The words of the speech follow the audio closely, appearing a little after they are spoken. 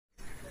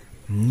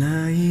Dayana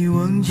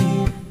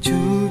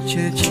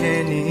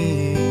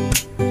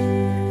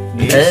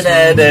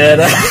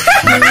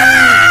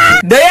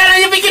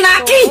aja bikin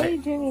aki.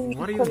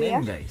 What are your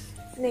name, guys?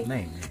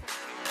 Name.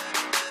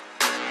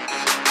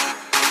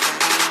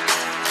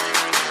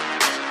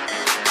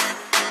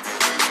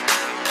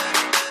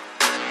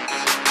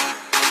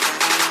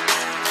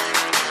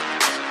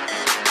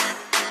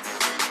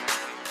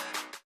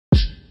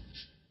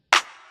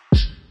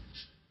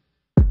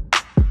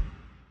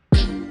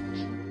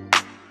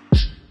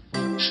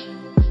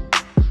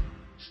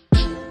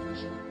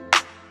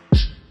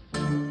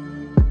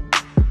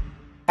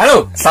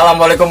 Halo,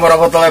 assalamualaikum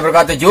warahmatullahi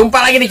wabarakatuh.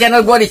 Jumpa lagi di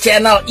channel gue, di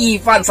channel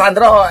Ivan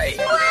Sandroy.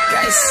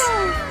 Guys,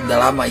 udah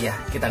lama ya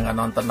kita nggak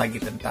nonton lagi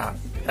tentang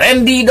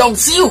Randy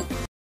Dongseu.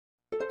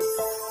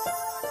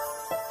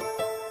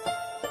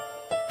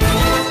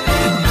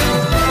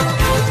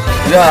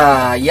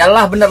 Ya,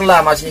 iyalah bener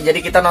lah maksudnya. Jadi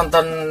kita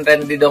nonton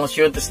Randy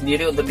Dongseu itu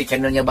sendiri untuk di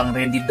channelnya Bang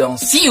Randy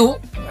Dongseu.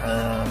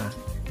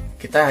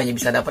 Kita hanya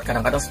bisa dapat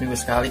kadang-kadang seminggu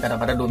sekali,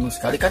 kadang-kadang 2 minggu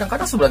sekali,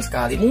 kadang-kadang sebulan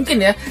sekali.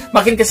 Mungkin ya,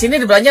 makin kesini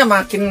sebenarnya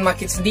makin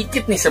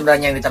sedikit nih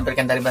sebenarnya yang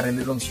ditampilkan dari Bang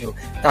Randy Dongseu.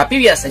 Tapi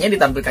biasanya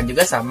ditampilkan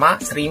juga sama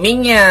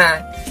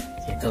streamingnya.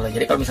 Gitu loh.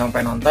 Jadi kalau misalnya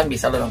pengen nonton,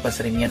 bisa lo nonton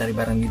streamingnya dari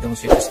Bang Randy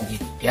Dongseu itu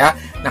sendiri. Ya.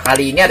 Nah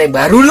kali ini ada yang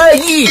baru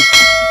lagi.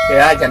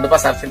 Ya, jangan lupa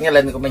subscribe-nya,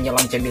 like, komen,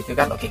 lonceng gitu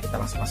kan. Oke, kita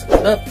langsung masuk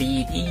ke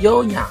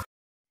videonya.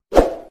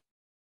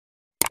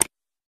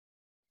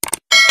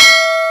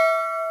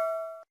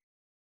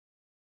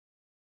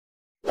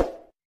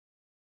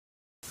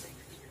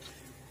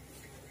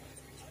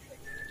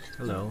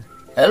 Hello.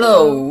 Hello.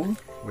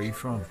 Where you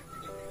from?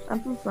 I'm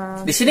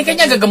from. Di sini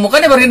kayaknya agak gemukan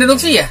ya Bang Randy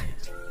Dongseu ya.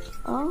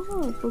 Oh,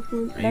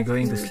 Are you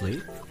going to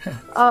sleep?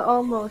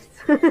 almost.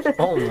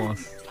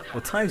 Almost.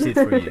 What time is it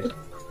for you?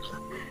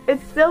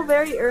 It's still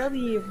very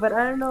early, but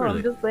I don't know.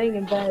 Really? I'm just laying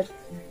in bed.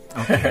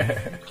 Okay.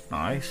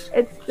 Nice.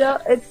 It's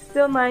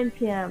still 9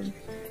 p.m.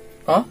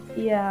 Oh?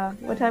 Yeah.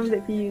 What time is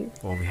it for you?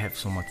 Well, we have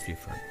so much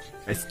different.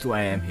 It's 2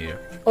 a.m. here.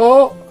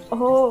 Oh,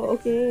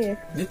 Okay.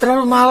 ini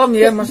terlalu malam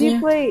ya Do maksudnya.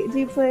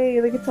 you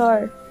play the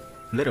guitar?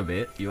 A little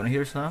bit. You wanna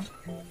hear some?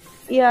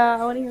 Yeah,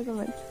 I want to hear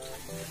something.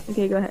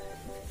 Okay, go ahead.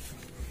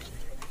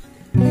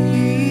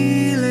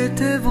 Il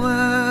était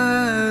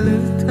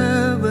voilé,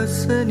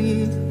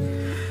 tabassani,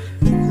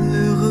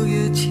 le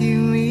regard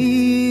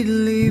timide,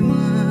 les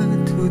mains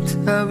tout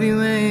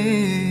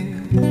abîmées.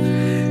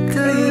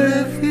 Car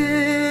la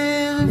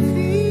fière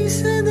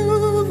fils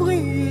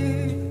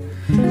d'ouvrier,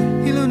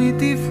 il en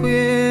était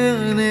fier,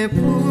 mais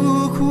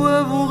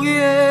pourquoi vous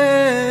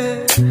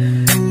riez?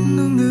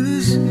 Non, ne le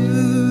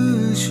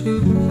cherche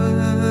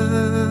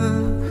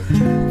pas,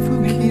 faut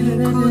qu'il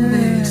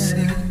connaisse.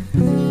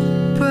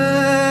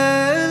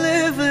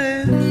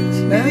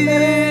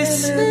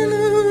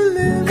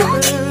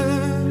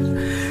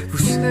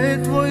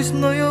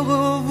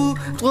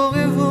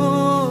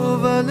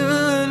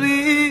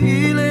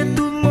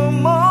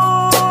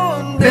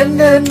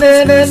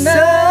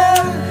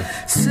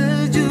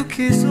 Sejuk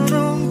son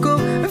encore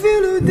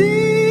vient le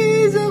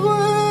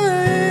désarroi.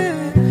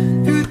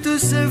 Toutes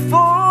ces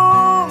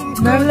formes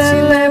quand il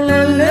est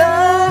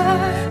là,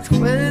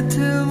 souhaite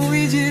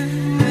mourir,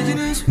 mais je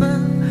ne sais pas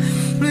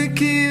le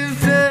qui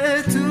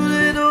fait tous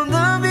les dons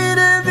de vie,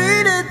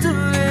 tous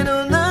les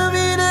dons de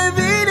vie,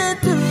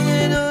 tous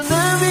les dons de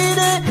vie,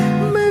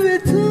 mais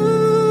tout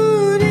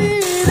les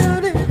dons de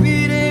vie,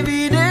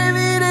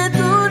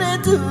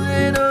 tous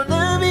les dons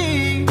de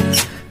vie,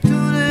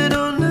 tous les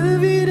dons de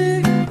vie,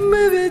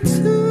 mais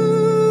tout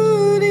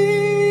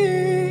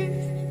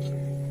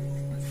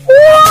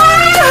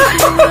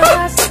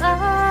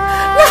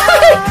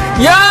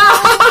Ya.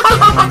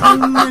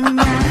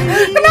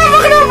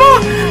 Kenapa?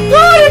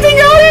 Wah,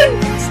 ditinggalin.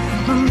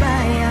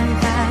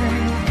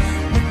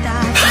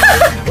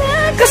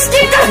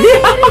 Keskikan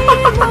dia.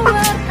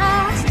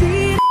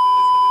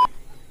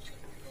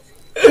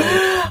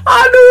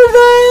 Aduh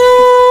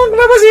Bang,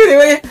 kenapa sih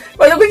ini?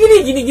 Banyak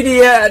gini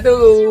ya.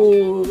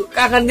 Aduh,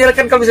 kangen dia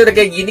kan kalau misalnya udah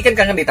kayak gini kan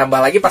kangen,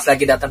 ditambah lagi pas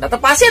lagi datang-datang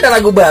pasti ada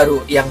lagu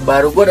baru. Yang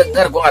baru gue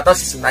denger, gue nggak tahu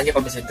sih sebenarnya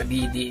kalau misalnya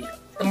itu di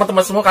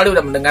teman-teman semua kali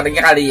udah mendengarnya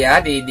kali ya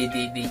di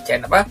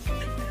channel apa?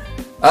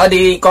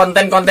 Di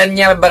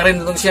konten-kontennya Bang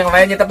Randy Dongseu yang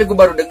lainnya, tapi gue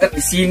baru denger di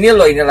sini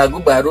loh, ini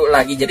lagu baru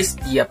lagi. Jadi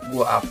setiap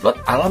gue upload,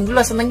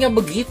 alhamdulillah senangnya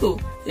begitu.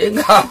 Ya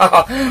enggak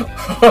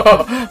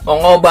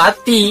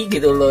mengobati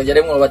gitu loh.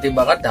 Jadi mengobati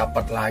banget,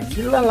 dapat lagi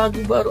lah lagu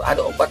baru,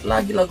 ada obat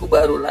lagi, lagu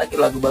baru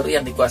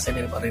yang dikuasai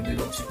dari Bang Randy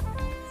Dongseu.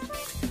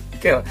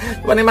 Oke,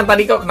 cuman emang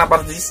tadi kok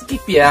kenapa harus di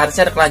skip ya?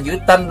 Harusnya ada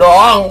kelanjutan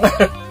dong.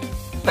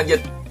 Lanjut.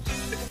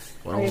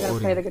 Are you gonna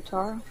play the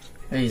guitar?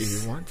 If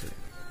you want to.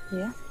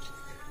 Yeah.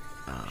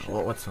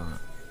 What song?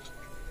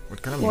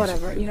 What kind of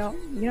music? Whatever. You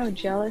know,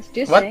 jealous.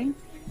 Do you What? sing?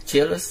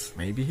 Jealous.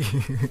 Maybe.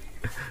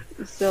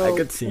 So I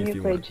could sing can if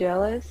you you play want.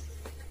 jealous?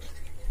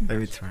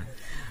 Let me try.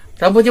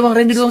 Rambutnya Bang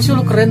Randy Dongseu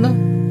lu keren tuh.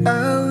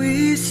 I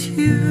wish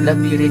you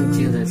Labirin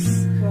Jealous.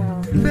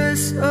 Wow.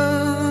 best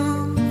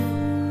of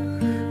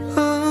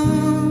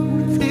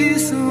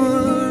this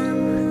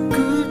world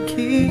could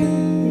keep.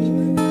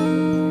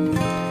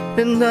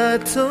 And I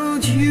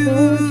told you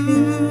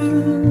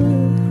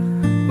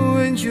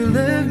when you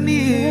left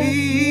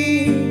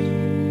me,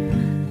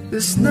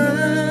 there's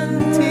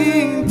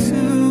nothing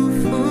to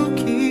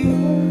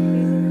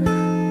forgive.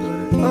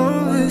 But I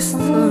always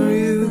thought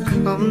you'd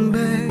come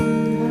back.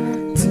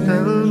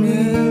 Tell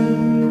me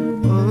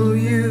all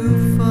you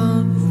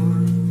found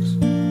was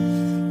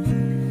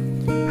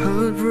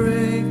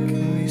heartbreak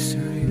and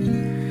misery.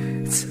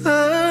 It's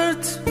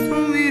hard for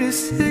me to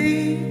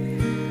say,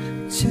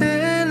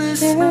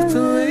 jealous of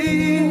the way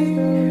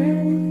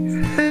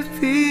you're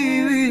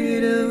happy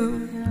without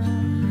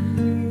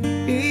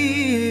me.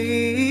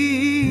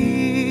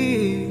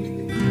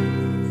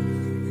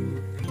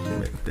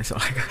 That's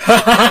all I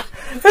got.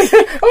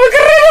 Oh,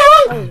 keren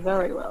dong. That was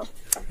very well.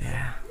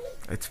 Yeah,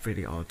 it's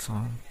pretty old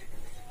song.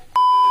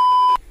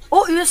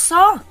 Oh, your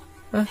song.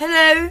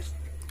 Hello.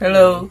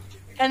 Hello.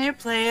 Can you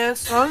play a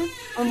song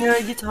on your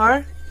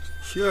guitar?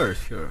 Sure,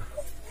 sure.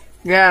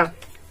 Yeah,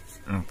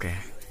 Okay.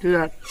 do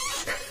that.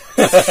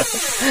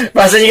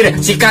 Bahasanya gini,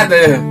 sikat.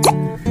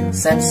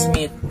 Sam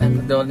Smith,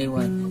 I'm the only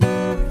one.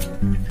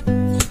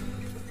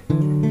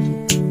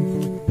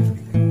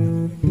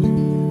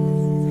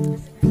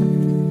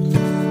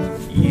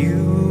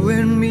 You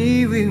and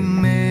me, we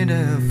made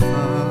a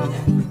vow,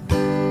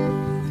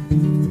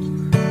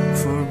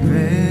 for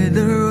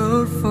better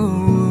or for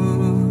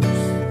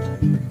worse.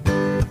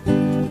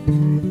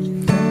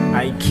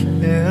 I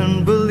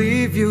can't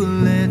believe you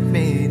let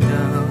me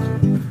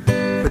down,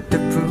 but the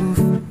proof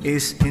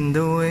is in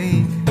the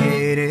way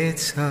it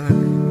is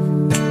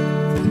hard.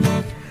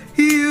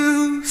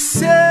 You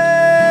say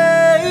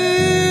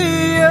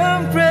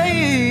I'm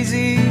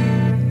crazy,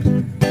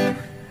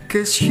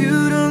 'cause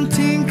you don't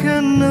think I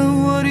know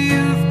what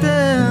you've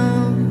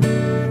done.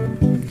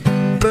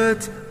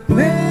 But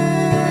when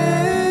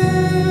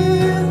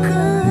you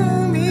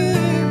call me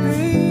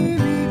baby,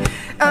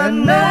 I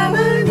know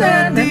I'm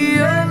not the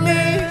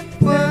only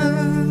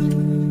one.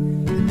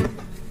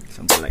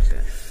 Something like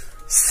that.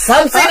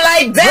 Something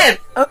like that.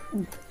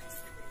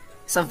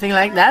 Something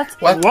like that?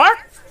 What? What?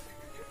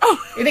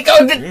 Ini kau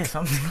Yeah,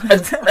 something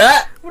like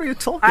that. What are you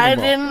talking I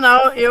about? didn't know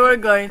you were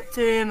going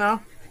to,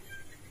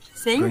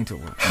 sing. Going to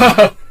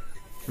what?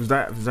 was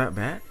that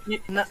bad?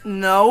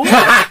 No,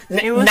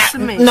 it was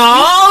me. No.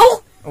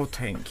 Oh,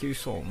 thank you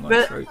so much.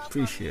 But- I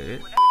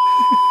appreciate it.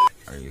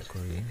 Are you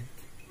Korean?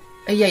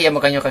 Iya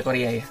mukanya kayak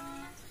Korea ya.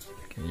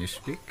 Can you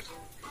speak?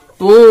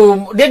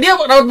 Tuh, dia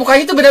raut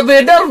mukanya tuh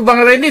beda-beda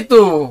Bang Randy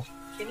tuh.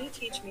 Can you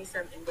teach me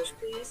some English,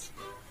 please?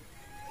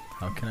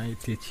 How can I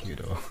teach you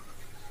though?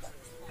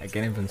 I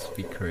can't even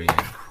speak Korean.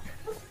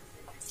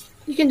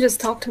 You can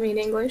just talk to me in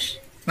English.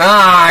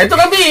 Nah, itu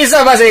kan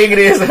bisa bahasa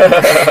Inggris.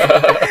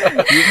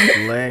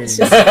 Lame.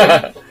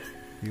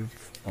 You,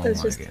 oh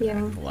That's my just, god.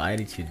 yeah. Why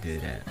did you do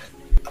that?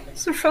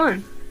 It's so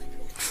fun.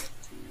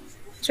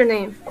 What's your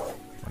name?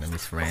 My name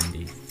is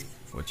Randy.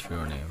 What's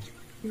your name?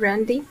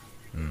 Randy?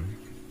 Hmm.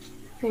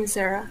 I'm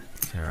Sarah.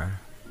 Sarah.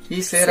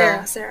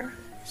 Sarah.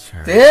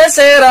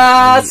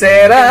 Sarah.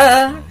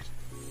 Sarah.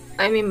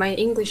 I mean, my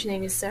English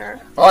name is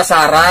Sarah. Oh,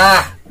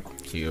 Sarah.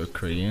 So you're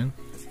Korean?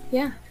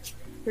 Yeah,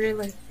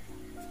 really.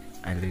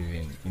 I live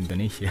in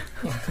Indonesia.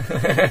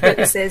 But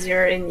it says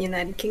you're in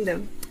United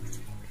Kingdom.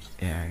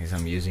 Yeah, because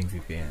I'm using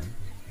VPN.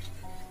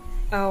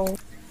 Oh,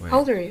 Wait, how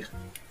old are you?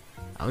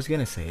 I was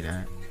gonna say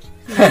that.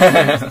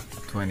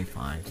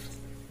 25.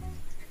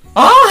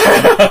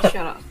 Shut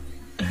up.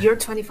 You're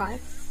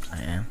 25?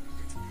 I am.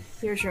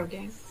 You're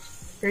joking.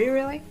 Are you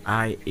really?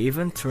 I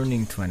even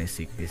turning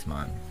 26 this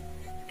month.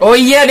 Oh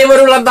iya, dia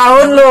baru ulang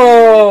tahun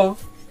loh.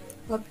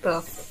 What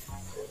the?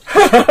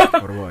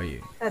 What about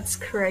you? That's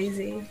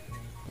crazy.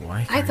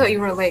 Why? I thought you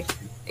were like,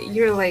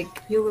 you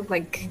look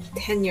like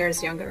 10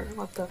 years younger.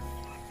 What the?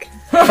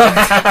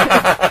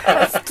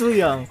 That's too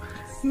young.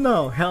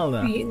 No, hell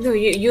no.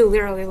 You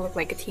literally look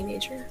like a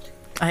teenager.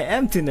 I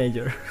am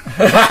teenager.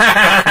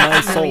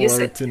 My soul you are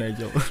said-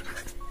 teenager.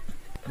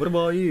 What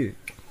about you?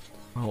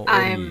 How old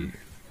are you?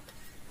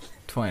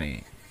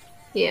 20.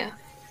 Yeah.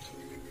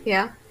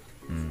 Yeah?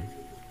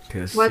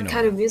 'Cause, What you know,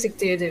 kind of music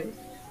do you do?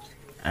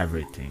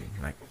 everything,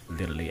 like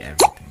literally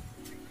everything.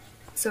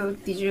 So,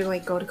 did you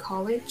like go to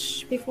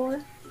college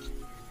before?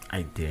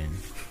 I didn't,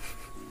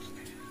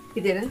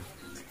 You didn't?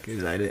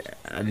 cause I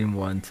didn't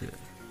want to.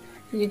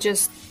 You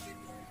just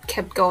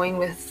kept going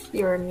with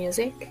your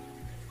music?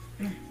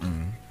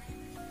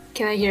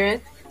 Can I hear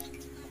it?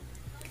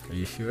 Are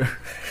you sure?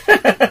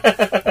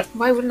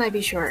 Why wouldn't I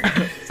be sure?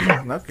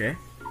 Okay.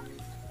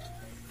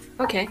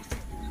 Okay.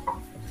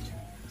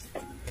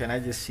 Can I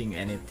just sing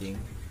anything?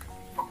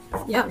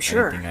 Yeah,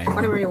 sure. Anything I know.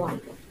 Whatever you want.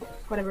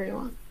 Whatever you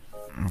want.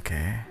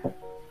 Okay.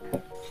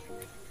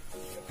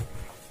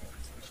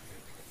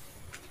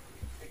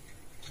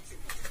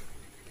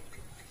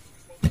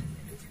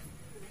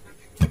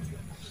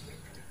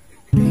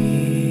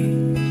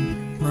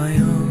 My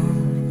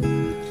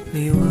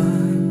only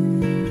one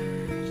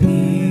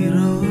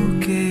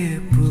이렇게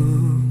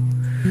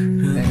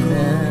부르고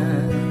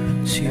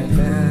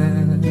싶어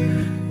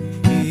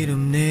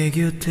이름 내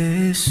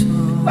곁에서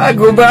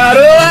Lagu baru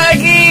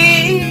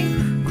lagi.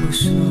 그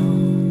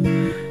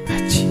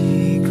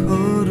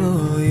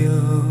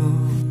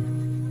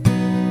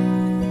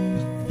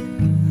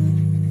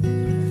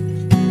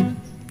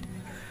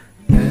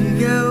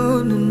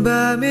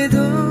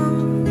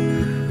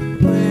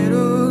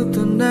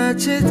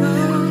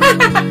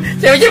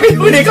Cewek-cewek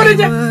unik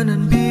aja.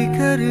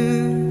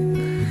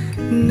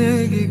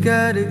 내게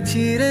가득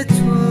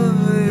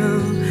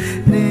칠해줘요.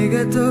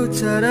 내가 더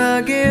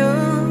잘하게요.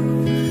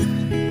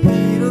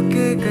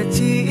 이렇게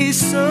같이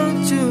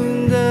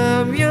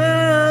있어준다면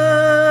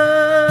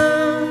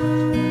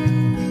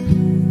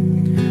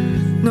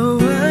No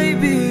I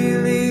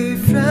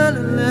believe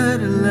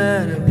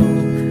라라라라라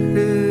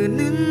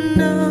모르는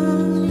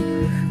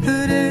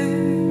너를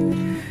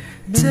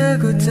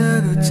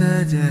차고차고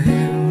찾아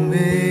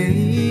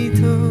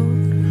헤매이던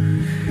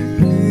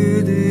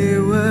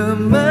그대와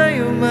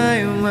마요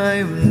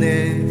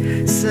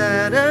내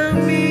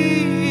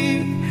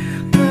사랑이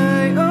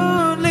My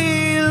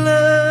only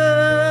love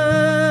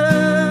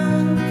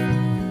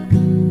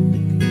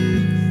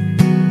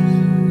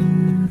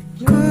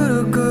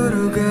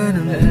걸어가는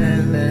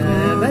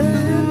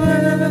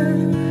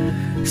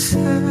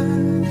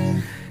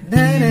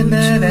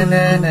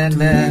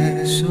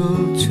달콤한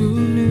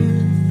손주는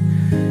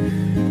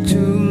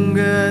중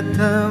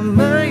같아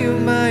마요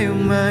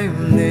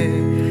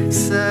내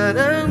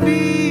사랑이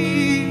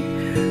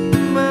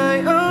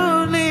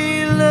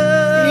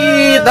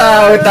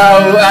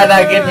Tahu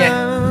ada akhirnya.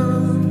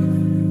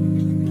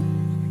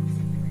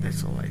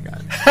 That's all I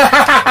got.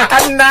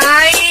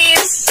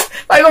 Nice.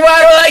 Lagu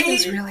baru lagi.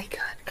 It's really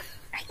good.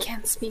 I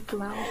can't speak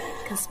loud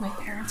because my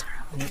parents are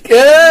out.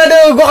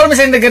 Aduh, gua kalau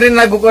misalnya dengerin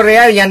lagu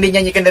Korea yang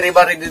dinyanyikan dari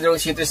Bang Randy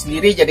Dongseu itu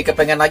sendiri, jadi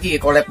kepengen lagi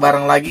collab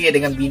bareng lagi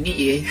dengan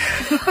Bini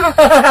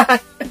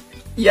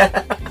ya.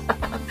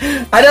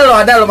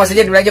 Ada loh,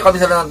 maksudnya dibilang aja kalau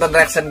misalnya nonton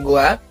reaction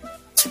gua.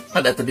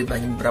 Ada tuh di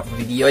beberapa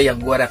video yang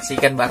gue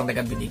reaksikan bareng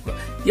dengan bini gue.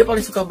 Dia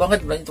paling suka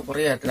banget belanja untuk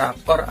Korea,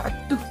 drakor.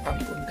 Aduh,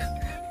 ampun dah.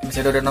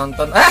 Misalnya udah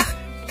nonton,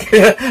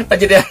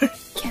 aja deh.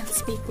 Can't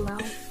speak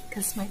loud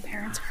because my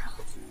parents are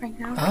out right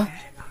now. Huh?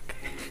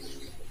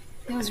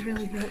 It was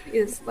really good.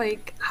 It's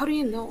like, how do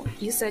you know?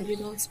 You said you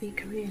don't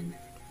speak Korean.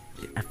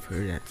 I've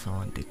heard that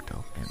song on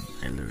TikTok and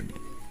I learned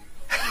it.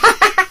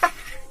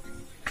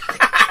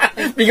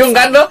 Bingung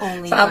kan lo?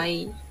 Only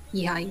by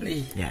Yai.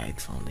 Yeah,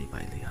 it's only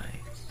by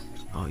Lehigh.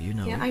 Oh, you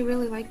know. Yeah, I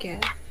really like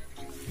it.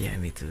 Yeah,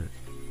 me too.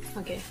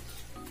 Okay,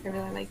 I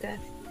really like that.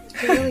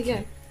 It's really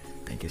good.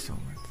 Thank you so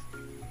much.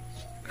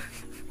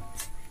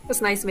 It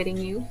was nice meeting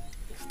you.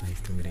 It's nice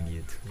to meeting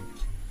you too.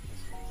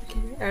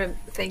 Okay.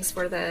 Thanks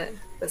for the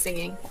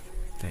singing.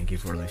 Thank you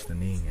for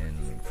listening and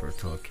for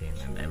talking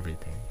and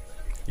everything.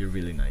 You're a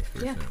really nice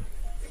person.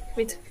 Yeah.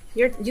 Wait,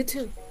 you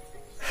too.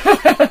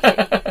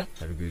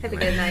 Have a good Have a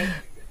night. good night.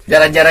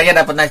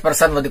 Jarang-jarangnya dapat nice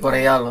person lo di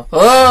Korea lo.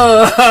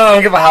 Oh,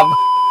 oke paham.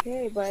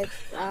 Okay, but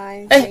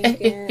I'm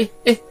thinking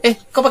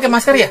Kok pakai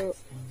masker ya?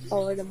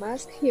 over the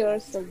mask,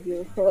 you're so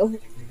beautiful.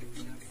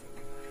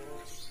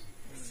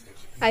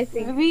 I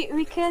think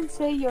We can't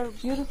say you're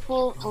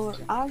beautiful or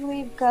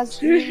ugly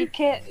because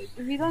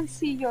we don't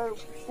see your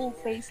full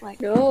face like.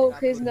 no,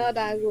 he's not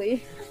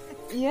ugly.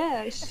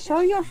 Yeah,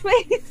 show your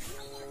face.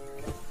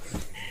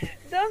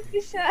 Don't be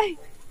shy.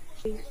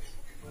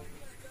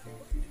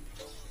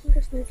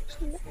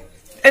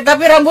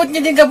 Tapi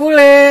rambutnya dia nggak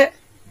boleh.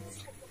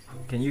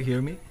 Can you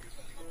hear me?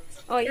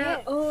 Oh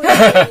yeah, Oh,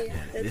 yeah.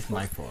 This is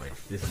my voice.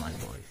 This is my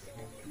voice.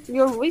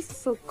 your voice is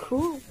so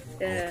cool.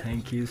 Yeah.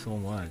 Thank you so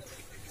much.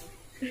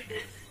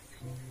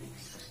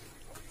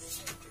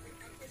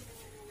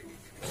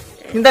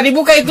 Minta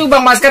dibuka itu bang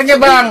maskernya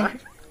bang.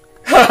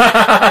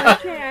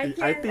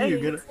 I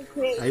think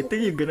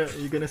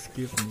you're gonna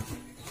skip me.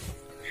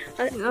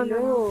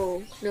 No.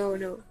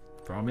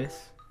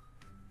 Promise?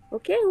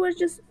 Okay,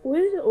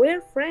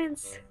 we're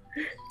friends.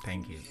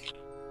 Thank you.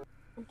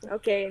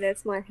 Okay,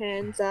 that's my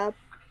hands up.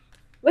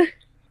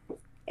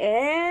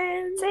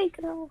 And Take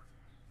it off.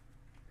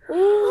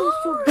 oh,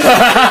 so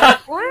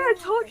What are you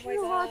talking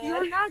about?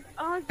 You're not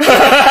ugly.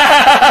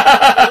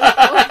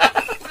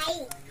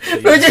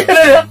 Lucu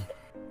kan?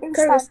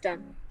 Kyrgyzstan.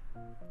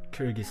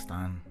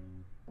 Kyrgyzstan.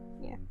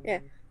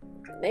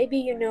 Maybe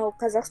you know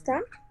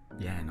Kazakhstan,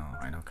 Yeah, I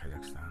know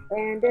Kazakhstan.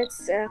 and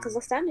that's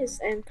Kazakhstan is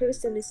and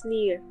Kyrgyzstan is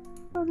near.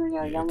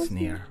 Yeah, it's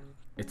near.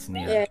 It's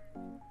near. Yeah.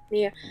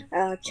 Near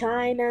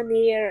China,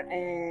 near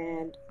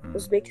and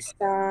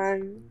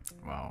Uzbekistan.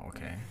 Wow,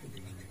 okay.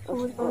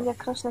 У меня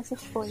красная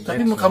фото.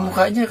 Tapi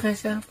muka-mukanya kayak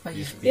siapa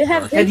ya? You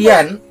have Kayak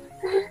Dian.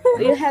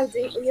 you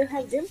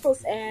have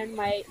dimples, and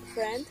my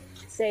friend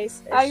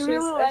says I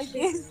really like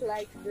she's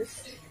like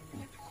this.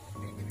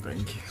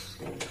 Thank you.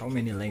 How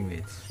many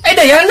languages?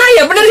 Dayana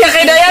ya, bener ya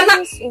kayak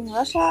Dayana. In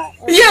Russia,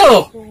 Iya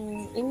loh.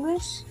 in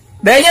English.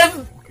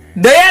 Dayana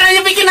aja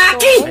bikin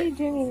aki. What are you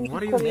doing in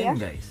What are your Korea? name,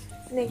 guys?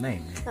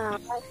 Name.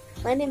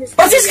 My name is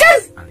Persis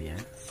kan? Alia.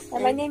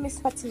 My name is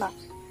Fatima.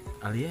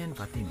 Alia and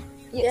Fatima.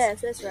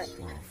 Yes, that's right.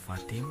 Wow,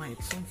 Fatima. It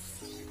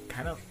sounds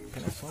kind of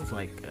sounds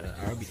like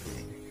Arabic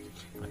name.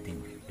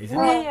 Fatima, isn't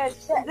it? Yeah,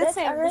 the That's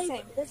same, the Arabic.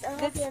 same. That's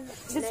Arabian.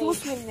 That's name.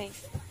 Muslim name.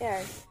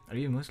 Yes. Are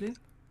you Muslim?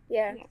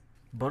 Yeah.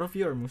 Both of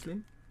you are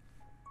Muslim?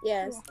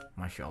 Yes.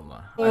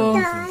 MashaAllah. Oh.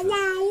 I'm Muslim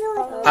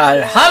too.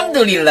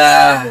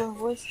 Alhamdulillah. Your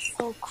voice is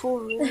so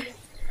cool. Really.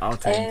 Oh,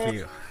 thank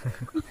you.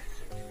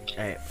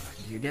 Hey,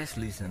 you guys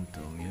listen to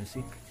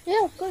music?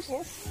 Yeah, of course,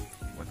 yes.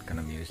 What kind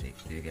of music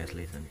do you guys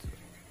listen to?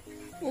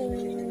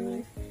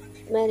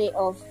 Many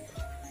of.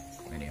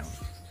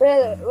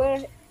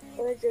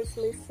 We're just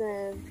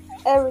listen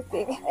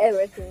Everything.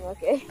 everything,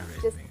 okay?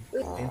 Just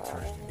Everything.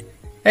 Interesting.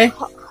 Hey,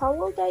 how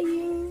old are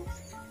you?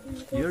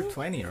 You're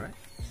 20, right?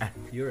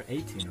 You're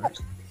 18, right?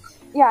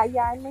 Yeah,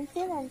 I'm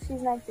 18 and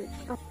she's 19.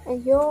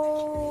 And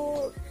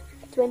you're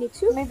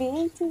 22? Maybe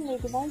 18,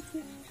 maybe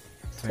 19.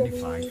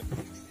 25.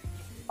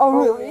 Oh,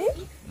 really?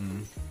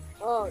 Mm.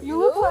 Oh, You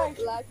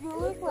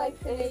look like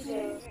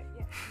teenager.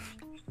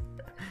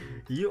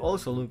 You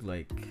also look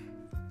like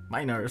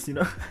minors, you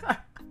know?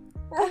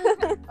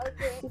 Okay.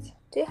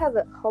 Do you have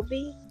a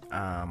hobby?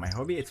 My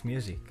hobby is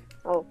music.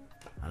 Oh.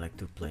 I like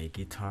to play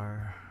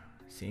guitar,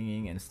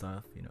 singing and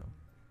stuff, you know.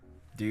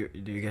 Do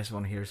you guys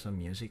want to hear some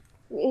music?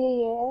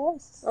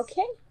 Yes.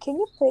 Okay. Can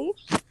you play?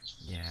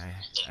 Yeah,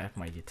 I have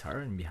my guitar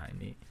and behind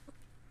me.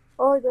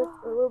 Oh, that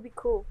will be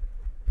cool.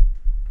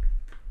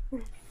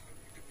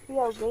 We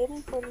are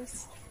waiting for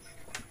this.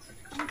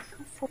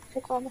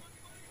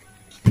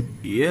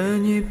 Я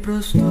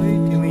непростой,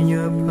 ты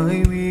меня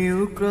пойми,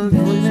 украл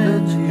твой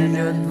взгляд,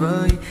 я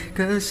твой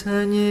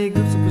касание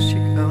губ, запущик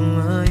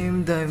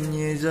моим, дай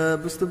мне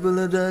забыть, что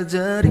было до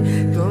зари.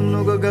 Кто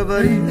много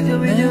говорит, за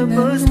меня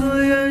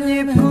постой, я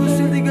не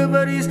вкусил, ты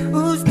говоришь,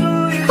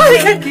 устрой.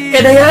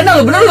 kayak Dayana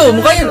lo, bener lo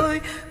mukanya lo.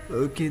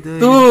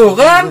 Tuh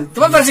kan,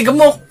 cuma versi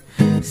gemuk.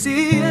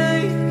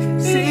 Сияй,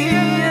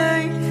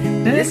 сияй,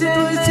 если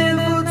твой цвет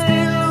будет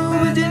смело,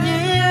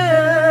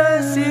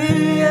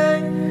 сияй,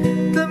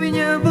 для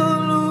меня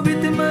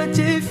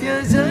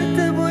я за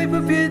тобой по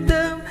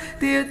пятам,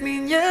 ты от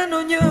меня,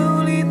 но не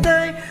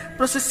улетай.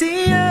 Просто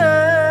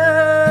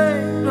сияй,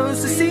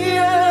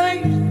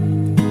 сияй,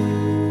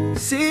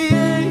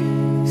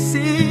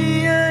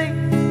 сияй.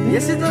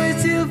 Если твой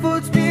цвет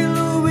будет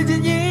смело,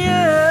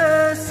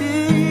 уединение,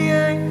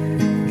 сияй.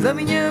 Для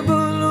меня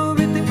был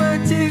убитый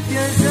мотив,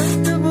 я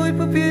за тобой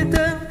по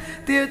пятам,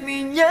 ты от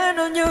меня,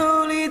 но не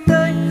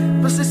улетай.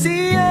 Просто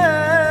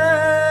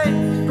сияй,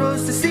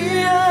 просто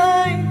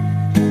сияй.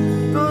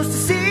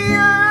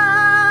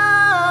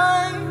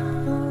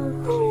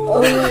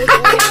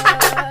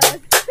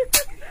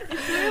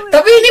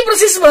 Tapi ini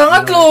persis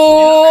banget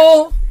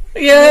loh.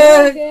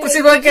 Ya,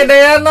 persis banget kayak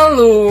Dayana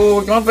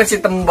loh. Cuma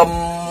versi tembem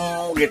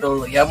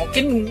gitu loh. Ya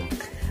mungkin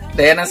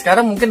Dayana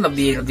sekarang mungkin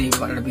lebih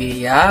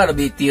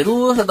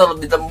tirus atau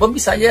lebih tembem,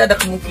 bisa aja ada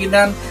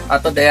kemungkinan.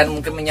 Atau Dayana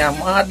mungkin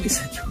menyamar,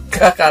 bisa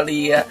juga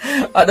kali ya.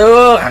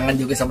 Aduh, kangen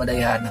juga sama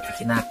Dayana,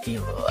 bikin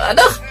aki loh.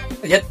 Aduh,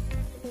 lanjut.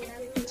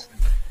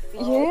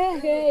 Yeah.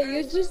 Okay,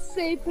 you just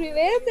say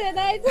привет and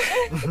I think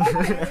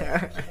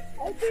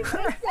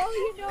that's all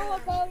you know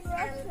about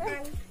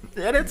Russia.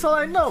 Yeah, that's all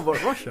I know about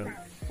Russian.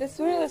 That's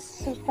really a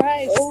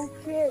surprise.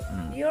 Okay,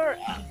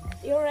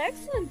 your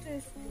accent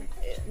is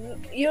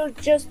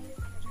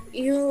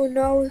you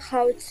know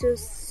how to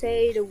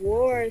say the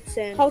words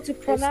and How to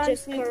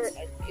pronounce it.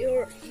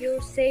 You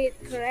say it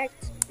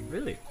correct.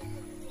 Really?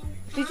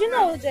 Did you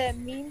know the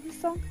Mindy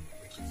song?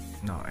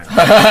 No.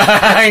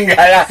 Enggak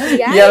lah.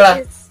 Yeah, Iyalah.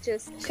 it's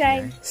just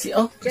Shine.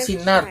 just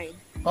sinar. shine.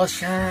 Oh,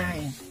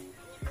 shine.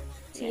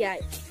 Yeah,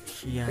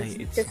 Yeah,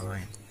 it's Just-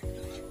 fine.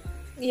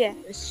 Yeah,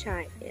 just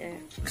shine. Yeah,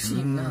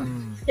 Sinar.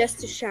 just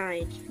to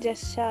shine.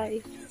 just shy.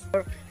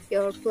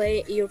 You're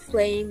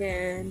playing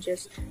and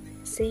just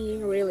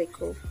singing really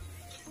cool.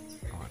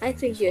 I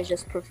think you're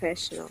just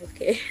professional.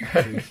 Okay.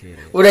 Appreciate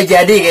it. Udah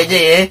jadi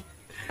kayaknya ya.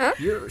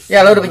 You're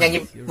Ya lo so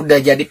udah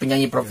jadi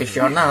penyanyi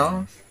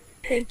profesional.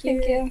 Thank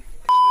Thank you. you.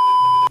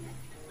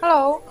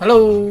 Hello. Halo.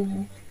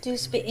 Do you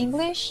speak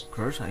English? Of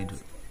course I do.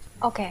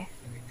 Okay.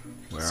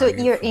 Where So are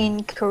you you're from? in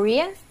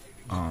Korea?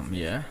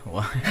 Yeah.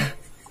 Why?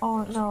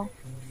 Oh no.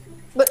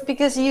 But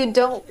because you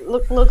don't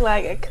look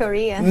like a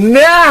Korean.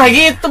 Nah,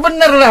 gitu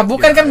bener lah,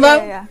 bukan kan bang?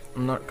 Yeah.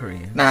 I'm not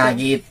Korean. Nah,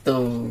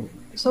 gitu.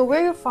 So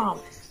where you from?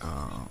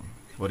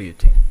 What do you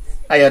think?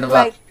 Ayo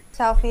nebak. Like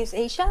Southeast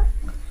Asia?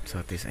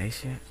 Southeast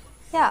Asia?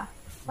 Yeah.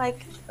 Like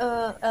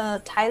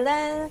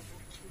Thailand,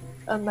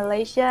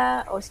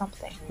 Malaysia or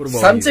something. What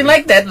about Something you?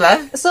 like that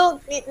lah. So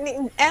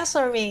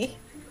answer me.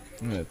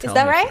 Yeah, Is tell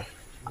that me right?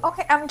 first.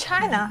 Okay, I'm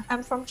China.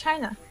 I'm from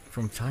China.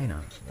 From China.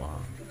 Wow.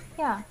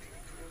 Yeah.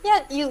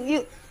 Yeah,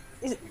 you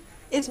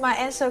is my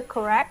answer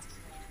correct?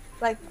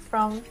 Like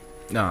from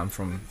No, I'm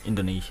from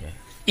Indonesia.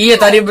 Iya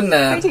tadi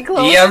bener. Pretty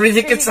close. Iya,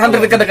 sedikit Pretty hampir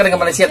close. dekat-dekat dengan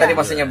Malaysia tadi Yeah.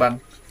 maksudnya bang.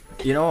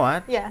 You know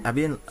what? Yeah. I've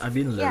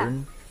been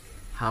learning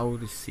how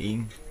to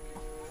sing.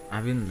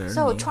 I've been learning.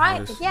 So try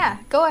how to sing.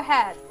 yeah, go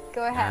ahead.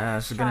 Go ahead. I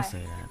was gonna Try.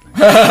 say that.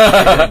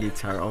 Like, the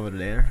guitar over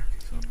there.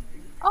 So,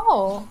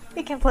 Oh,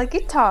 you can play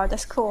guitar.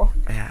 That's cool.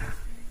 yeah.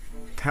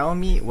 Tell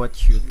me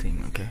what you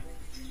think, okay?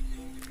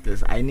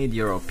 Because I need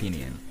your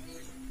opinion.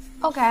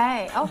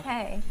 Okay.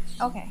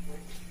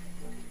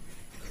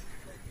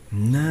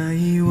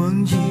 나이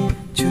왕지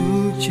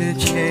축제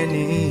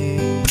체니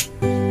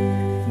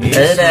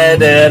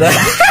Dadah.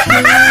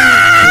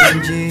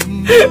 왕지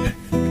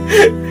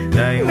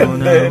나이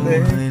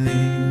원하는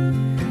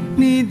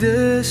니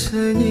的的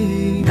声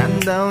音，难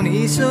道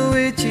你所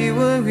谓起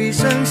我会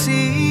伤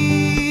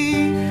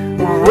心？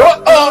就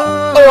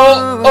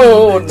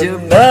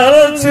把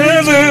我自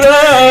己的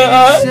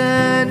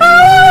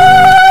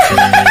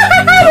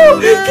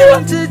看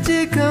着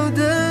借口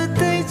的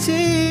代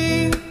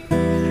替，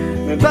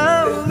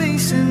把我没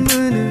什么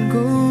能够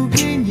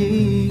给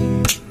你，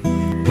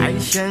爱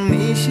上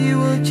你是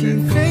我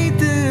情非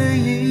得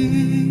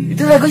已。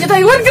 Itu lagunya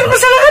Taiwan kan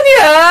kesalahan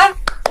ya?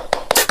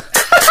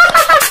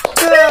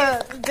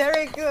 Good,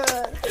 very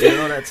good. Do you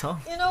know that song?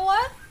 You know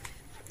what?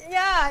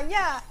 Yeah.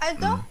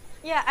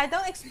 I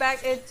don't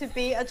expect it to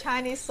be a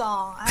Chinese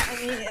song. I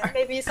mean,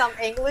 maybe some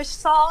English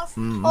songs.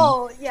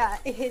 Oh, yeah,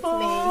 it hits me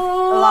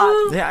a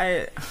lot.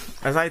 Yeah,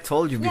 as I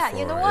told you before. Yeah,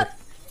 you know what?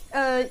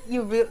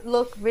 You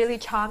look really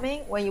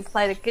charming when you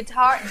play the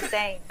guitar and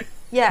sing.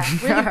 Yeah,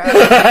 really good.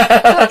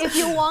 So if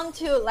you want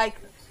to like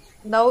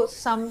know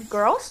some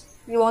girls,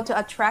 you want to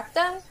attract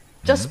them,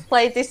 just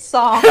play this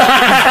song.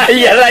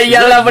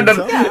 Iyalah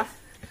bener.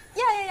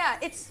 Yeah.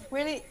 It's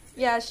really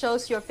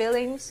shows your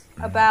feelings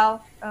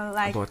about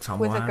like About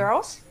with the someone.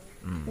 girls.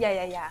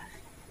 Yeah,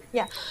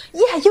 you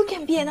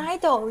can be an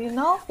idol, you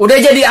know.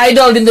 Udah jadi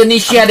idol di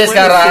Indonesia deh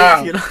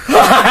sekarang.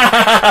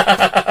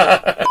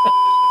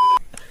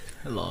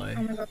 Hello.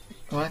 Oh my god.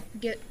 What?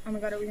 Oh my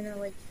god, are we gonna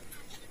like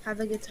have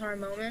a guitar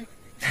moment?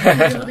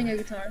 You're holding a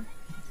guitar.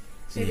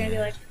 So you're gonna be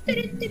like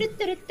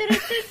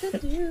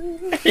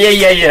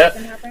Iya.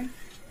 Gonna happen?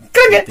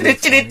 Keren gak?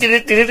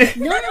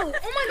 No!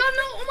 Oh my god,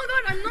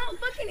 I'm not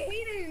fucking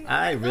hating!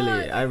 I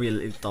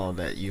really thought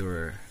that you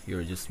were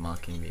just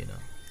mocking me, though.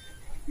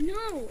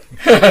 No!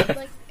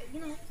 Like,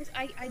 you know, because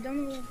I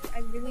don't know, I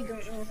really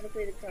don't know how to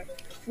play the guitar.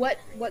 What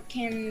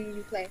can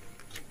you play?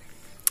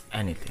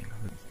 Anything.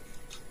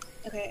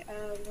 Okay,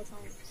 what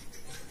song?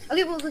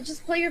 Okay, well,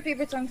 just play your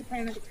favorite song to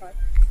play on the guitar.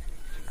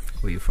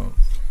 Where you from?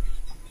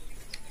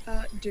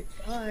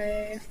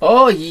 Dubai.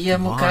 Oh iya,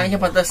 mukanya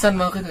pantasan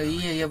mau kan.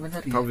 Iya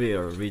benar ya. Probably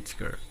a rich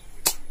girl,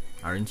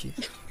 aren't you?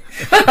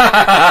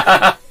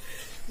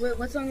 Wait,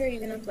 what song are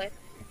you gonna play?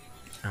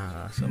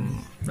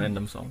 Some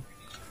random song.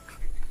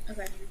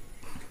 Okay.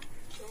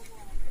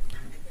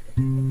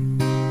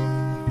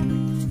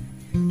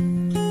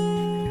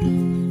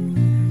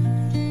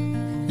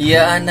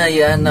 Ya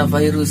ana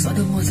virus.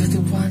 Aduh mau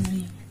jatuh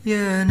pani.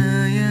 Ya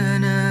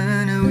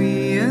ana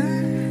wiya.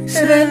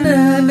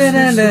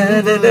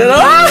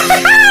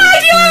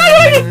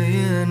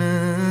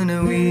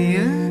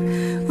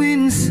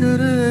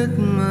 وانسرت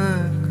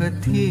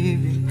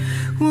مكاتبي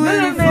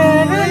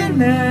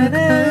والفوانك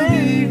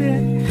حبيبي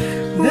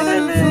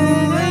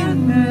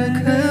والفوانك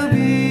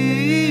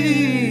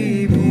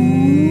حبيبي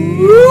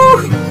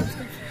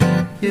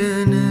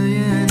يا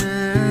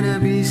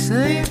انا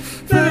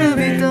بسيف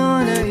فربت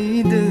على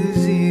ايد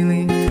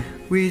زيلي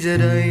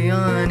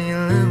وجرياني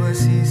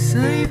لمسي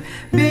سيف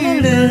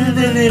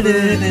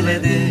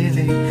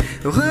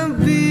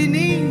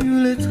غبيني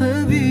ولا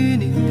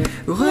تهبيني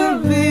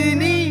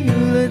غبيني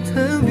ولا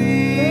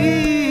تهبيني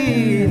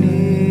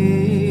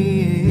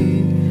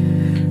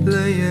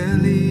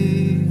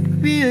لياليك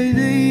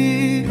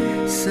بيدي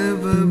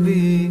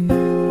سببي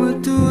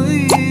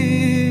وتوي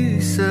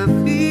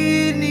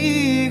سفيني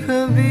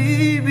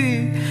حبيبي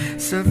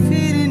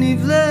سفيني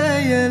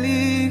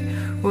بلياليك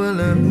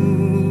ولا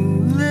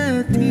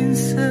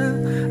تنسى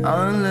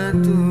على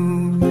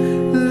طول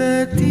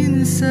لا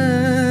تنسى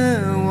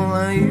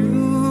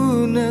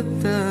وعيونك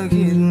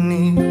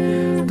تغيرني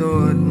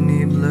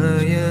تودني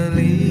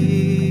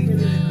بلياليك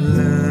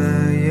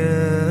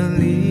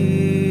لياليك.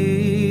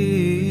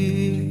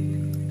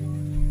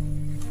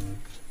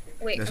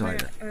 Wait, That's am all I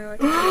got. I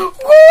like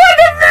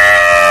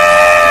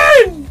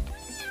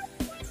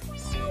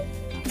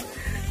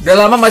Udah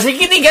lama masih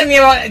gini kan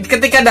ya,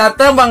 ketika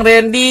datang Bang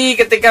Randy,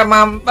 ketika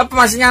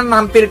maksudnya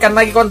nampilkan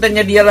lagi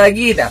kontennya dia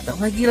lagi, datang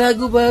lagi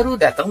lagu baru.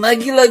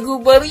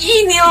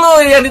 Ini loh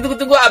yang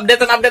ditunggu-tunggu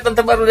updatean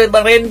terbaru dari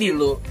Bang Randy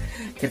loh.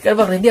 Kira-kira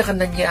Bang Randy akan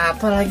nyanyi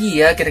apa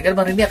lagi ya? Kira-kira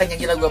Bang Randy akan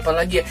nyanyi lagu apa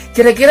lagi ya?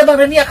 Kira-kira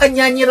Bang Randy akan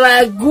nyanyi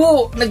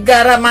lagu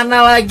negara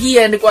mana lagi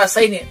yang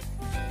dikuasai nih?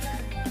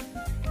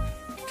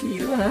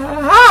 Gila.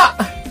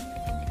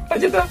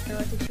 Aja dah.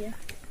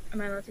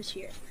 Am I allowed to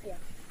cheer? Yeah.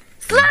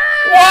 Wow.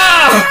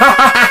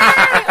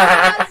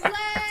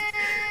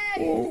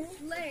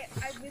 Slay!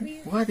 I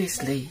really. What is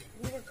Slay?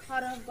 We were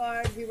caught off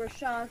guard. We were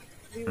shocked.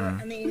 We were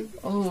amazed.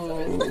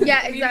 Oh.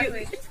 Yeah,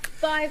 exactly.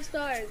 5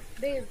 stars,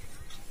 babe.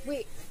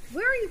 Wait,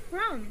 where are you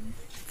from?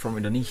 From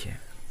Indonesia.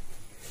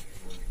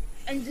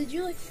 And did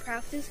you like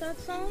practice that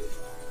song?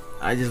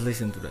 I just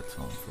listen to that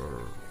song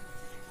for,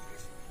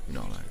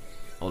 like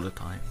all the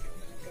time.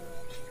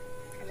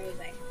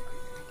 Amazing.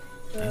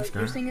 Thanks,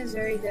 Your girl. singing is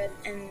very good,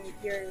 and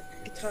your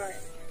guitar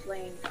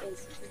playing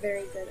is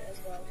very good as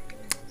well.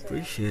 So,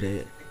 Appreciate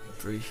it.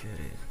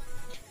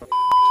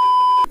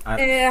 How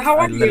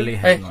I are you?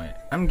 literally have no idea.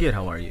 I'm good.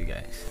 How are you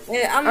guys?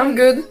 I'm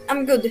good.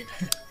 I'm good.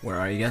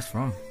 Where are you guys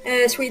from?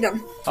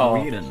 Sweden.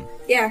 Oh. Sweden.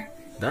 Yeah.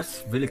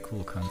 That's really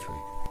cool country.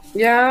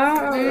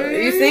 Yeah.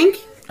 You think?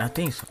 I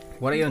think so.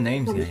 What are your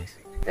names, guys?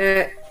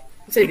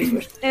 Say this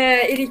first.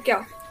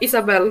 Erika.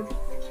 Isabel.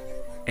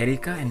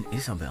 Erika and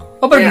Isabel.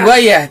 Oh berdua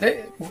ya?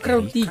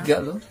 Bukan tiga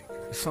loh.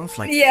 It sounds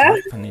like Yeah.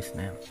 Japanese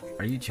name.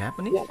 Are you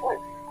Japanese?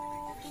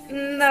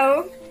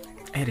 No.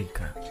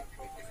 Erika.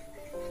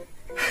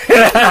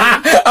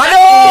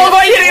 Aduh,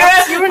 kok jadi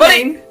Your balik.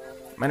 name?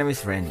 My name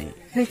is Randy.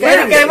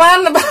 Kayak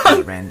mana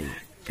bang? Randy.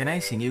 Can I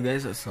sing you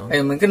guys a song?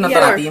 Mungkin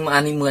nonton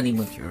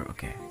anime. Sure,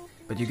 okay.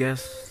 But you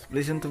guys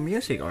listen to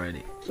music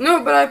already? No,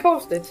 but I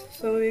posted,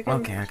 so you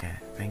can. Okay.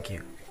 Thank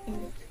you.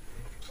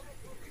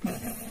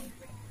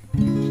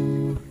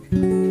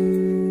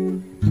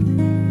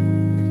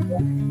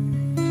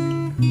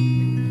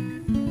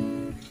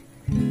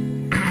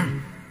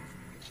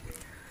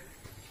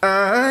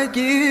 I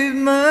give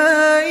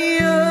my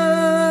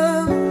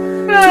all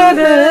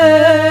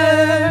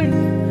today.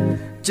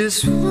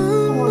 Just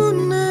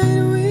one night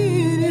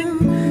with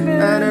you,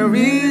 and I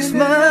risk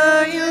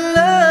my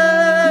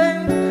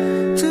life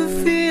to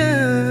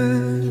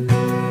feel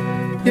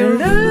your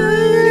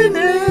light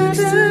next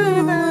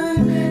to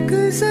mine.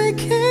 'Cause I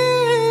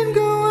can't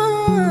go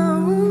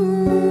on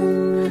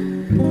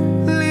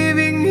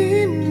living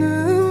in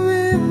the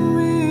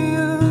memory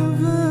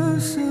of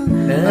us.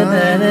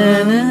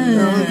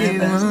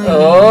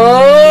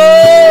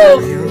 Oh.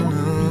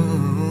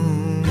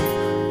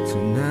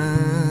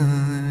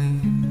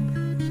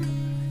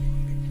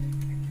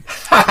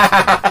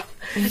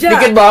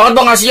 Sedikit banget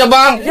bang ngasihnya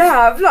bang.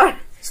 Jävlar!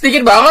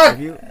 Sedikit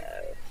banget.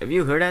 Have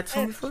you heard that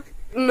song before?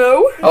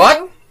 No.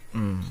 What?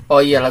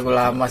 Oh iya lagu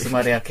lama si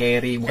Mariah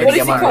Carey. Bukan What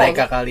is zaman it called?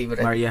 mereka kali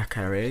berarti. Mariah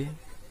Carey,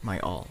 My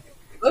All.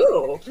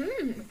 Oh.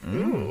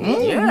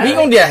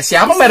 Bingung dia.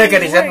 Siapa Mariah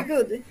Carey? Very Siapa?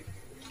 good.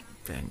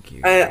 Thank you.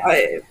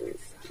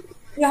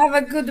 You have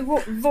a good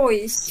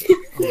voice.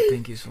 Oh,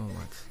 thank you so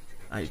much.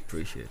 I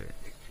appreciate it.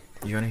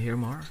 You wanna hear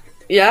more?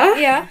 Yeah?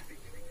 Yeah.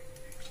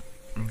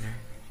 Okay.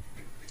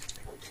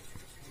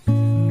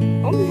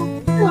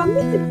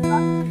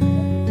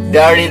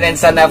 Darling and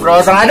Son of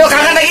Rose. Aduh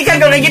kangen lagi kan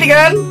kalau kayak gini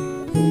kan.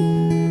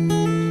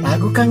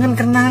 Lagu kangen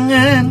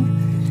kenangan.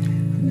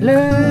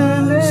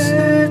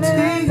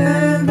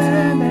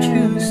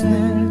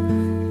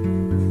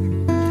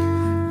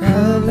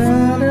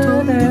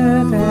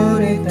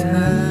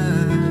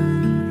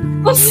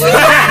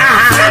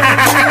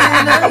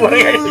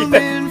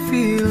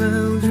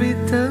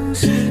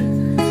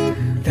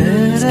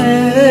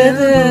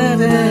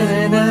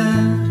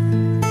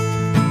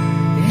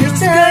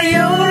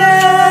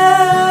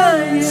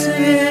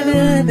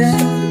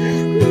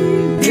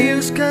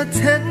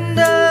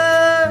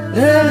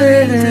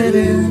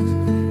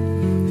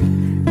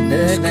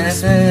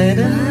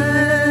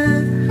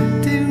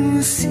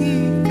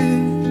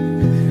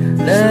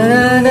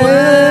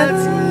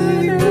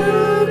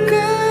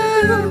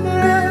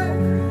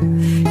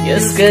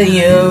 Jag ska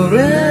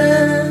göra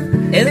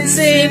en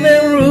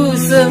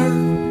semmelrosa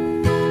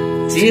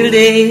till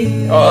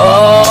dig.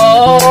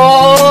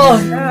 Åh!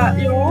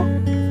 Ja.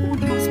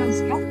 Ord på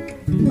svenska.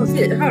 Vad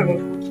säger det här då?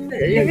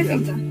 Jag vet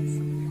inte.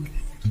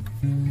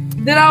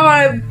 Det där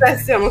var det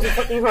bästa jag måste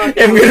fucking höra.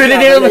 Jag bjuder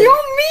det.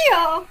 Jag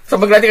med!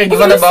 Sama berarti kayak Och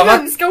gimana det banget?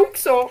 svenska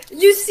också.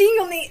 You sing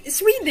on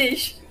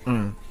Swedish.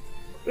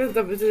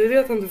 Vänta, betyder det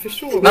att han inte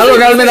förstår? Lalu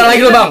bentar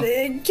lagi lo bang.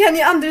 Can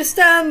you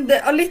understand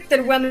a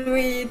little when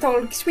we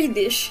talk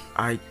Swedish?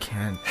 I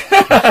can't.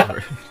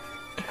 Sorry.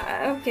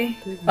 Okej.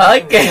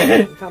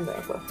 Okej. Kan det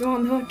alltså. Du har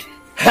inte hört.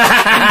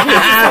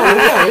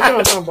 Jag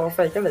tror att han bara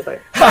fejkar lite.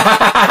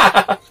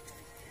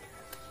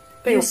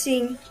 You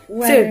sing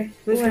where?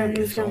 Thank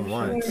you so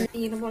much.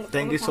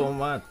 Thank you so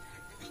much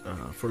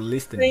for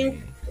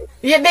listening.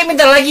 Iya deh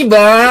minta lagi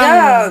bang.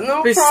 Yeah,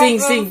 no Please problem.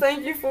 sing.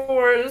 Thank you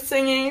for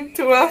singing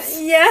to us.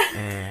 Yeah.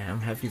 I'm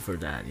happy for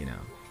that, you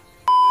know.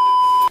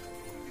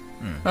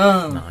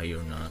 No,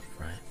 you're not,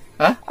 right?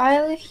 I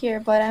live here,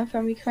 but I'm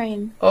from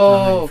Ukraine.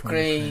 Oh, from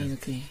Ukraine.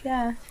 Okay.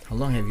 Yeah. How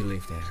long have you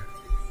lived there?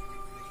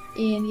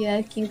 In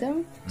United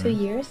Kingdom, 2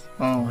 years.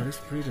 Oh, that's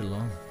pretty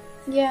long.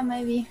 Yeah,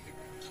 maybe.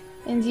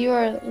 And you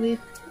live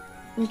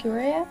in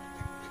Korea?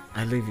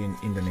 I live in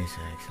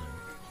Indonesia actually.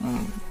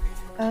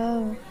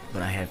 Oh.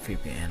 But I have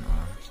VPN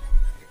on.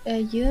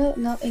 You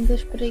know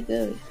English pretty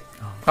good.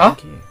 Oh,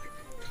 thank you.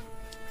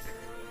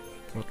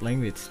 What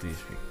language do you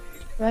speak?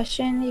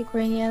 Russian,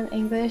 Ukrainian,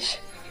 English.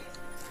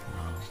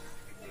 Wow.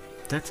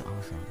 That's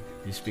awesome.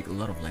 You speak a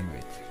lot of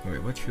language. Wait,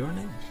 what's your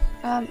name?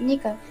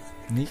 Nika.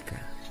 Nika.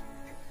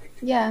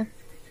 Yeah.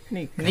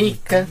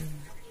 Nika.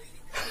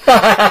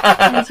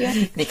 And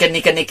you? Nika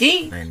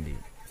Niki. Randy.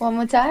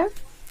 One more time?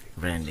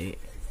 Randy.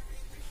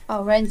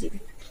 Oh, Randy.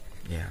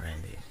 Yeah,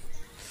 Randy.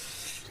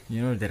 You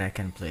know that I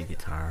can play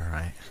guitar,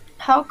 right?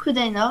 How could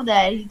I know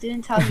that? You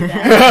didn't tell me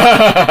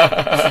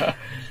that.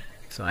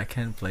 So I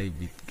can play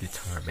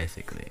guitar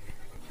basically.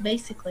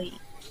 Basically.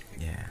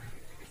 Yeah.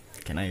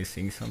 Can I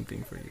sing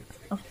something for you?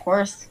 Of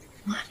course.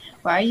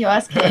 Why are you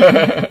asking?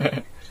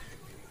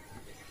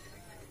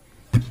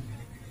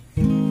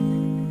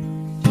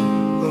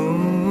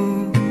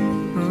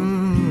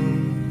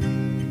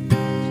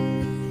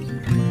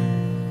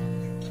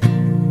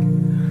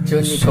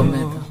 Johnny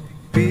Cometa.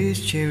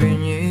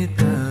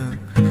 Пищевенita,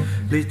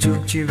 лечу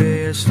к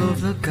тебе,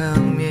 словно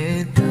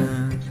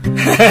комета.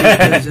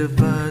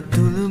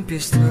 Sepatu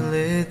lempis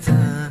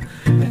terletak.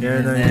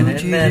 Я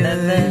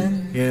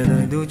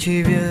найду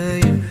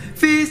тебя,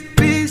 Физ,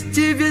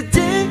 тебе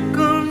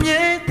теко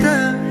мне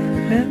так.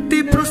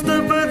 Ты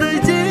просто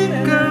подойди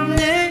ко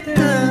мне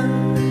так.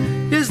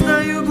 Я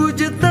знаю,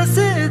 будет нас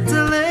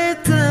это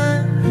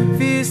лето.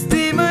 Физ,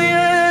 ты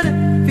моя,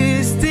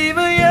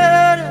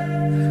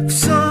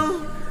 все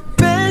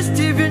без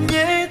тебя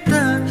не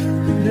так.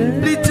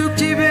 Лечу к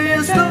тебе,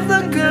 я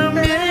словно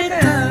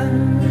комета.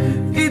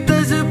 И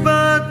даже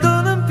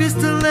подолом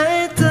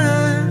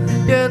пистолета.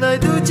 Я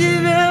найду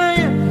тебя,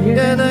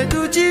 я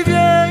найду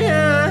тебя,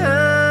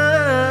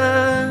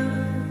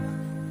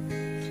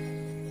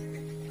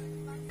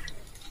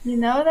 You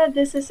know that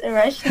this is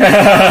irrational.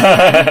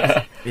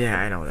 Yeah,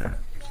 I know that.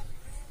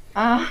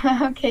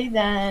 Okay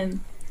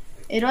then.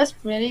 It was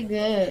pretty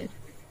good.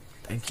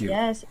 Thank you.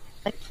 Yes,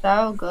 like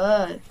so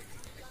good.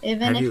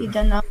 Even Have if you- you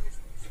don't know,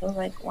 it was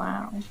like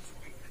wow.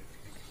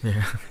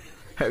 Yeah.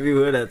 Have you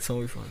heard that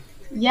song before?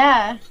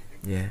 Yeah.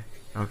 Yeah.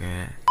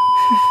 Okay.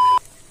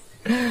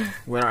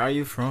 Where are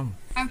you from?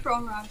 I'm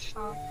from Russia.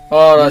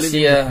 Oh, You live in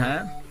Rusia.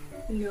 Japan?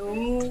 No.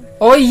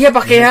 Oh iya You have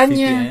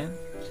pakaiannya. VPN?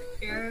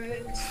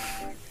 Yes.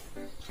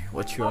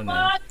 What's your name?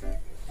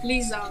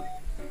 Lisa.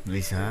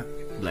 Lisa?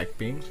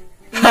 Blackpink?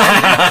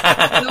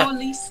 No,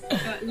 Lisa.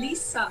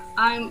 Lisa.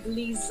 I'm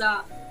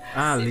Lisa.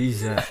 Ah,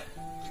 Lisa.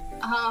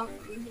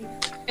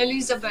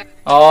 Elizabeth.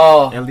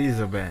 Oh,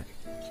 Elizabeth.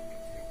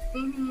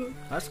 Mhm.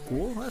 That's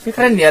cool. That's ini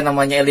keren dia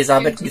namanya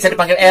Elizabeth. Bisa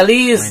dipanggil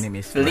Elis, My name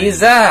is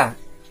Liza,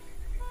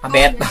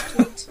 Abet. Nice to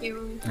meet you.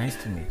 Nice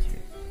to meet you.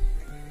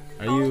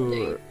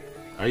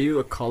 Are you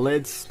a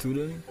college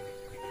student?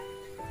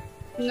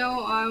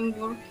 No, I'm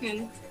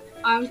working.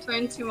 I'm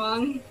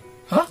 21.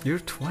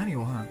 You're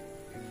 21.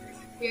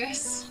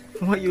 Yes.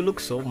 Why you look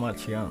so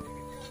much young?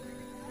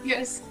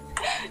 Yes.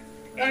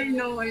 I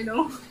know.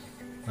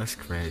 That's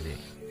crazy.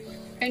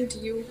 And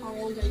you, how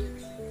old are you?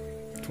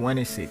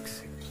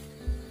 26.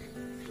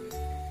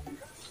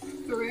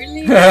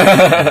 Really?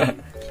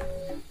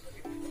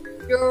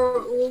 You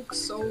look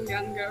so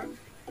younger.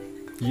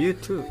 You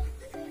too.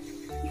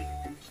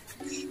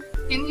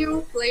 Can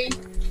you play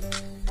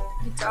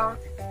guitar?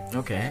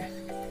 Okay.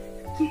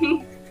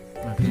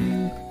 Okay.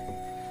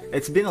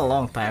 It's been a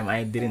long time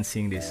I didn't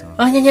sing this song.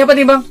 Ah, nyanyi apa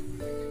nih bang?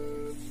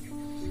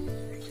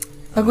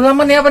 Lagu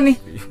lama nih apa nih?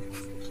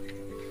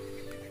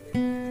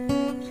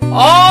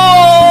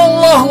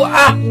 Allahu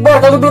Akbar,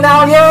 lagu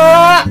dunalnya.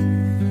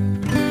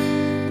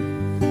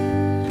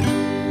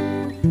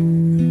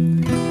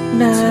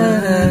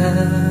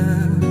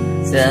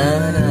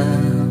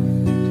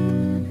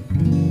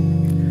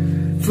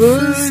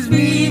 First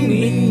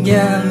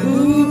bimbingnya,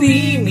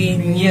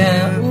 bimbingnya,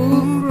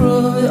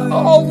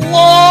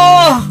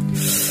 Allah.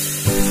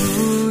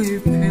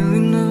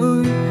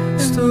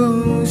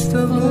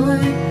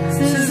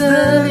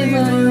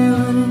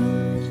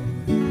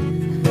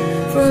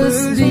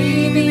 First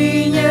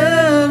bimbingnya,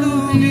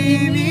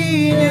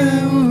 bimbingnya,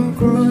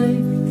 cry.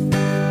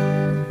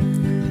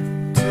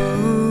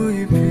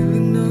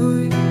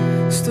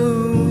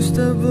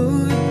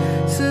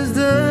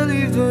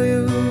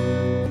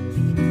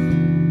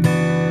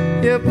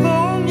 Я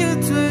помню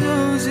твой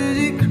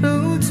розовый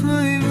кров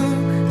твоего,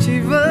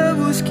 чего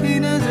бушки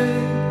назад,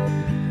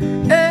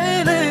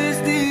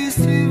 LSD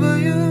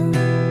стреваю,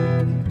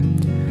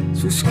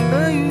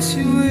 спускаюсь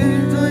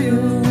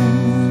вдвоем.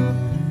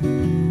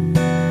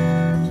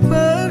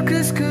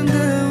 Porque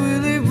скандал и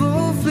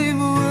любовь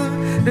лимуа,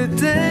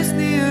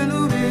 редесния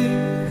любви,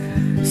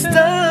 с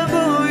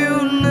тобою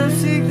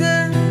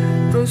навсегда,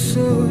 просто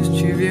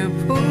тебя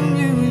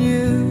помню я.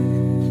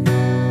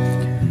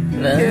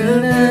 Я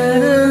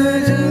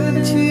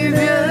провожу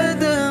тебя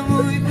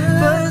домой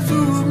по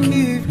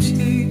звуки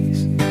птиц.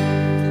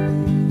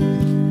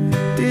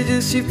 Ты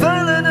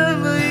засыпала на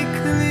мои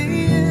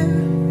крылья,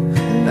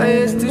 а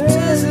я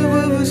стучался в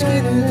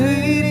бабушкину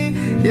двери.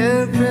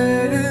 Я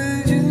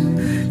провожу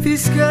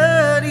весь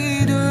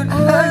коридор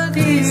от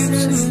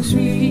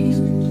Иисуса.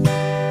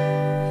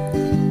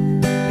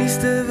 Из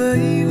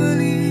твоего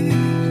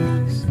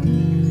лица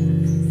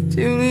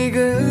ты мне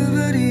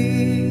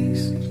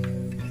говоришь.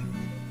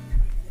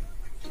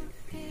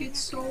 It's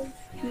so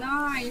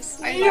nice.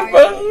 I Iya like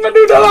bang,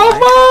 aduh udah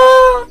lama.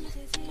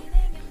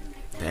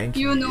 Thank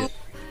You you. know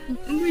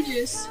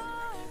languages.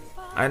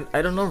 I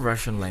don't know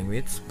Russian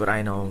language, but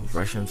I know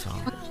Russian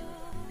song.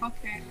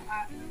 Okay.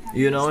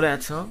 You know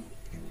that song?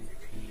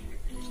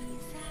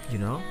 You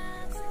know?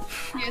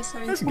 Yes,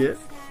 I That's know. good.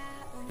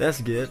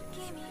 That's good.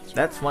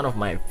 That's one of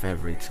my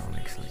favorite songs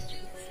actually.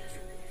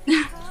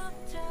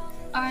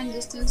 I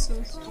understand so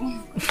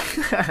strong.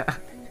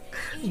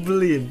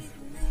 Believe.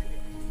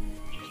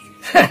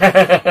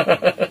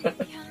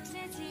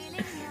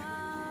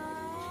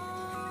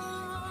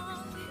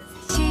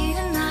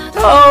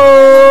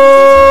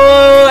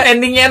 Oh,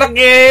 endingnya enak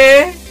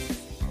ya.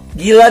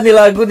 Gila nih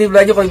lagu nih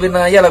belajar kalau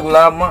Binaya lagu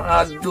lama.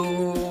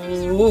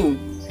 Aduh.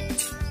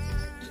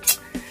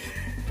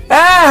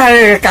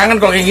 Kangen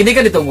kalau kayak gini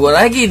kan ditunggu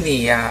lagi nih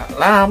ya.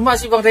 Lama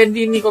sih Bang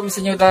Randy nih kalau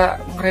misalnya udah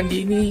Bang Randy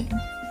ini.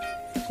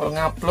 Kalau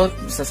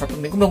ngupload bisa 1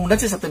 minggu, mudah-mudahan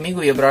sih 1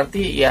 minggu ya,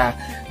 berarti ya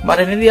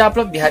kemarin ini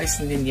diupload di hari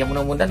Senin ya,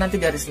 mudah-mudahan nanti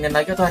di hari Senin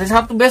lagi atau hari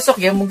Sabtu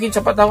besok ya, mungkin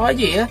siapa tahu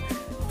aja ya,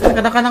 kan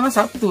kadang-kadang kan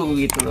Sabtu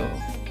gitu loh.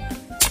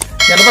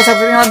 Jangan lupa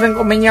subscribe dan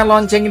komennya,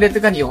 lonceng itu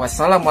kan ya.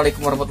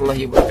 Wassalamualaikum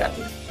warahmatullahi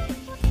wabarakatuh.